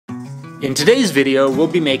In today's video, we'll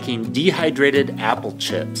be making dehydrated apple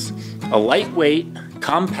chips, a lightweight,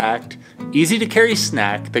 compact, easy to carry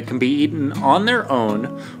snack that can be eaten on their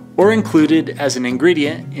own or included as an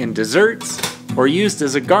ingredient in desserts or used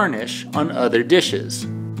as a garnish on other dishes.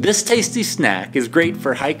 This tasty snack is great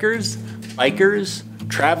for hikers, bikers,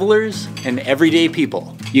 travelers, and everyday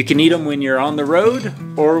people. You can eat them when you're on the road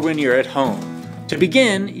or when you're at home. To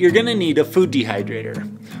begin, you're going to need a food dehydrator.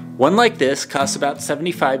 One like this costs about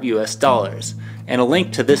 $75 US, and a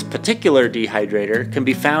link to this particular dehydrator can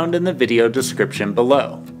be found in the video description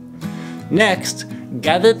below. Next,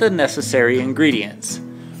 gather the necessary ingredients.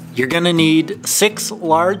 You're going to need 6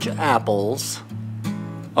 large apples,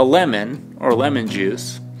 a lemon or lemon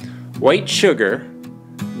juice, white sugar,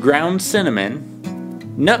 ground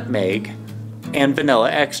cinnamon, nutmeg, and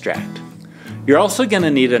vanilla extract. You're also going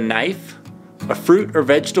to need a knife, a fruit or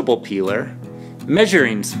vegetable peeler,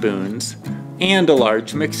 measuring spoons, and a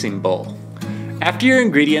large mixing bowl. After your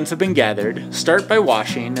ingredients have been gathered, start by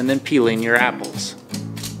washing and then peeling your apples.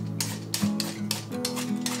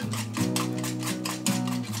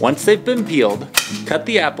 Once they've been peeled, cut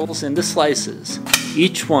the apples into slices,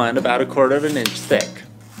 each one about 1/4 inch thick.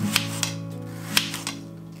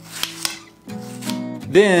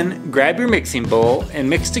 Then grab your mixing bowl and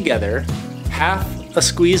mix together half a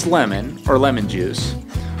squeezed lemon or lemon juice,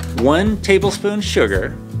 1 tablespoon sugar,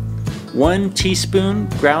 1 teaspoon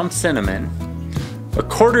ground cinnamon,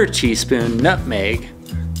 1/4 teaspoon nutmeg,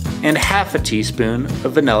 and half a teaspoon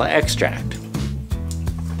of vanilla extract.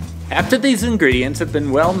 After these ingredients have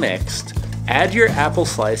been well mixed, add your apple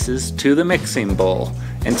slices to the mixing bowl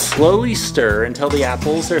and slowly stir until the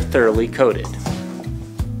apples are thoroughly coated.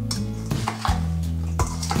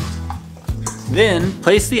 Then,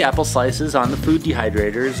 place the apple slices on the food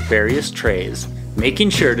dehydrator's various trays, making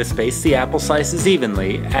sure to space the apple slices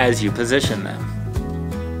evenly as you position them.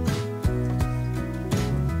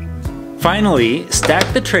 Finally, stack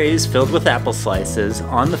the trays filled with apple slices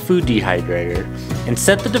on the food dehydrator and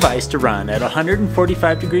set the device to run at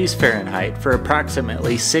 145 degrees Fahrenheit for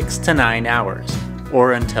approximately 6 to 9 hours,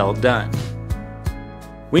 or until done.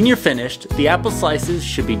 When you're finished, the apple slices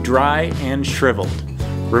should be dry and shriveled.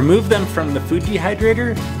 Remove them from the food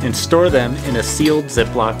dehydrator and store them in a sealed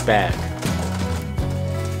Ziploc bag.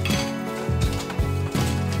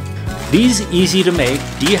 These easy-to-make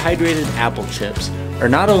dehydrated apple chips are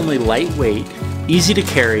not only lightweight, easy to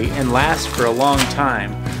carry, and last for a long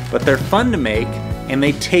time, but they're fun to make and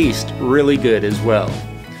they taste really good as well.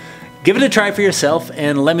 Give it a try for yourself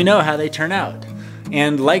and let me know how they turn out.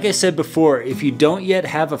 And like I said before, if you don't yet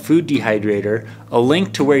have a food dehydrator, a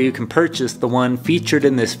link to where you can purchase the one featured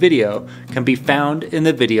in this video can be found in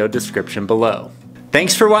the video description below.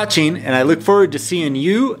 Thanks for watching, and I look forward to seeing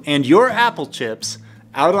you and your apple chips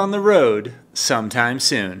out on the road sometime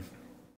soon.